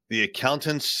The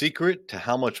accountant's secret to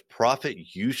how much profit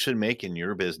you should make in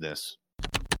your business.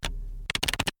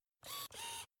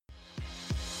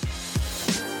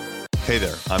 Hey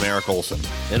there, I'm Eric Olson.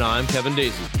 And I'm Kevin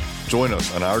Daisy. Join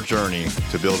us on our journey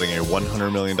to building a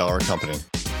 $100 million company.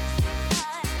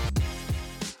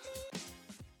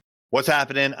 What's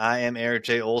happening? I am Eric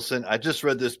J. Olson. I just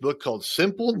read this book called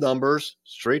Simple Numbers,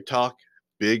 Straight Talk,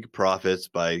 Big Profits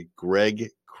by Greg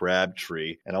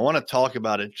Crabtree. And I want to talk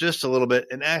about it just a little bit,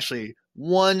 and actually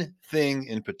one thing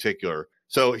in particular.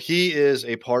 So he is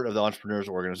a part of the Entrepreneurs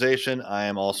Organization. I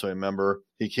am also a member.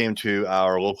 He came to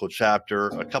our local chapter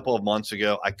a couple of months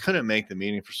ago. I couldn't make the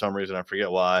meeting for some reason. I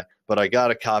forget why, but I got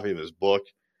a copy of his book,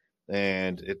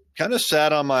 and it kind of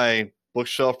sat on my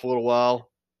bookshelf for a little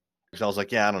while. Because I was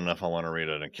like, yeah, I don't know if I want to read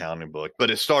an accounting book. But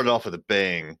it started off with a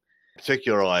bang. In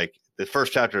particular, like the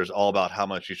first chapter is all about how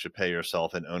much you should pay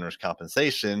yourself in owner's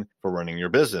compensation for running your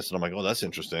business. And I'm like, oh, that's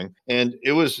interesting. And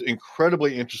it was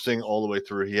incredibly interesting all the way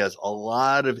through. He has a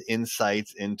lot of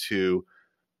insights into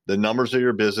the numbers of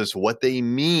your business, what they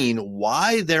mean,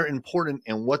 why they're important,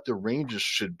 and what the ranges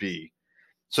should be.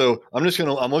 So I'm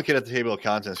looking at the table of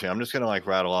contents here. I'm just going to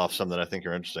rattle off some that I think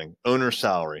are interesting. Owner's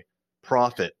salary,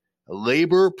 profit,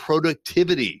 labor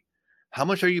productivity. How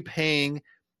much are you paying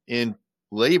in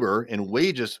labor and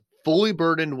wages, fully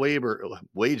burdened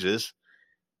wages,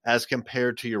 as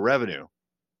compared to your revenue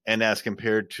and as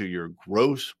compared to your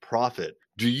gross profit?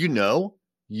 Do you know?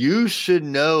 You should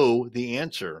know the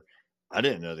answer. I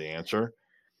didn't know the answer.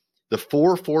 The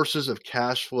 4 forces of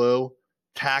cash flow,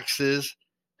 taxes,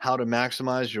 how to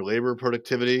maximize your labor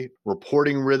productivity,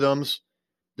 reporting rhythms,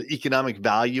 the economic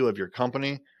value of your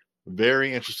company.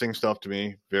 Very interesting stuff to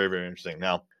me. Very, very interesting.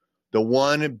 Now, the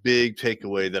one big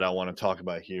takeaway that I want to talk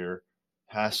about here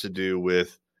has to do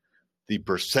with the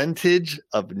percentage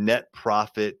of net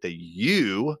profit that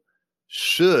you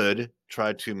should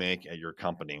try to make at your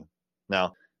company.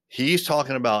 Now, he's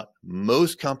talking about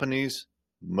most companies,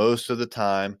 most of the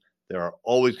time. There are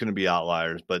always going to be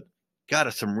outliers, but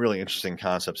got some really interesting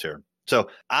concepts here. So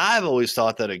I've always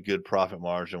thought that a good profit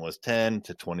margin was 10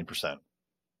 to 20%.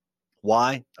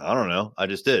 Why? I don't know. I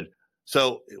just did.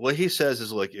 So what he says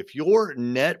is, look, if your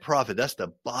net profit, that's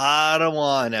the bottom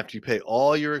line after you pay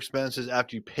all your expenses,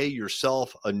 after you pay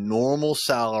yourself a normal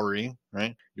salary,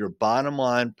 right? Your bottom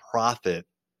line profit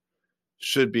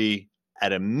should be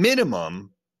at a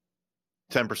minimum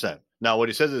 10%. Now, what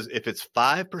he says is if it's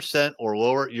 5% or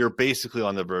lower, you're basically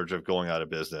on the verge of going out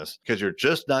of business because you're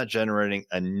just not generating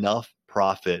enough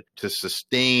profit to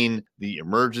sustain the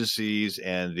emergencies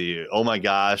and the, oh my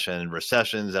gosh, and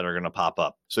recessions that are going to pop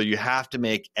up. So you have to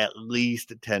make at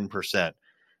least 10%.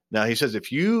 Now, he says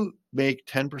if you make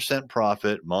 10%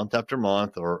 profit month after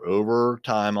month or over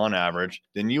time on average,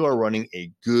 then you are running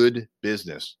a good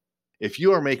business. If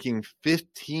you are making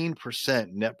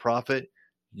 15% net profit,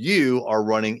 you are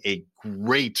running a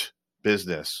great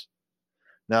business.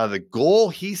 Now, the goal,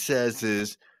 he says,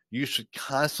 is you should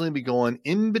constantly be going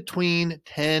in between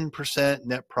 10%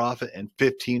 net profit and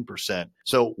 15%.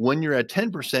 So when you're at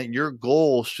 10%, your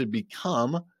goal should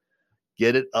become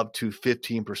get it up to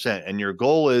 15%. And your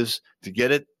goal is to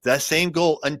get it that same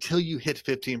goal until you hit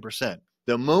 15%.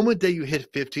 The moment that you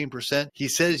hit 15%, he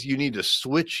says you need to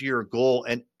switch your goal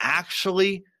and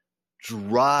actually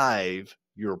drive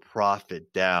your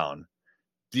profit down.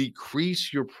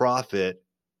 Decrease your profit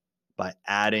by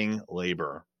adding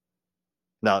labor.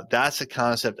 Now, that's a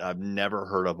concept I've never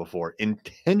heard of before.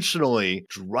 Intentionally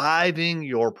driving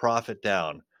your profit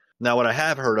down. Now, what I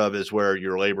have heard of is where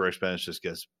your labor expense just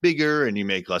gets bigger and you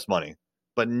make less money,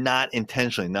 but not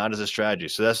intentionally, not as a strategy.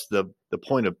 So that's the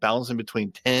point of balancing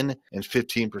between 10 and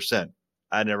 15%.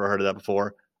 I'd never heard of that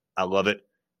before. I love it.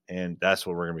 And that's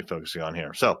what we're going to be focusing on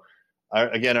here. So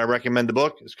I recommend the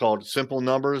book. It's called Simple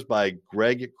Numbers by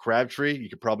Greg Crabtree. You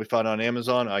could probably find it on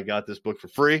Amazon. I got this book for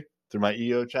free through my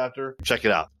EO chapter. Check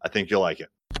it out. I think you'll like it.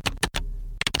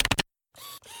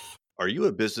 Are you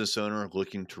a business owner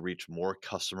looking to reach more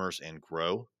customers and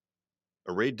grow?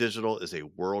 Array Digital is a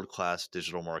world-class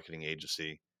digital marketing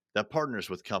agency that partners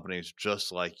with companies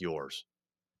just like yours.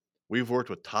 We've worked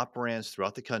with top brands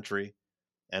throughout the country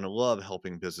and love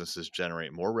helping businesses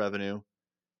generate more revenue,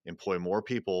 employ more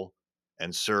people,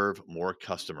 and serve more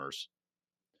customers.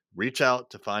 Reach out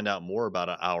to find out more about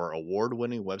our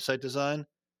award-winning website design,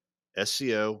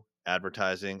 SEO,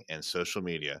 advertising, and social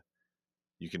media.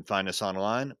 You can find us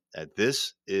online at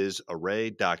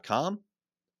thisisarray.com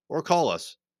or call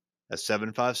us at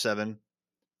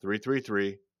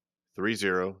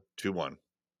 757-333-3021.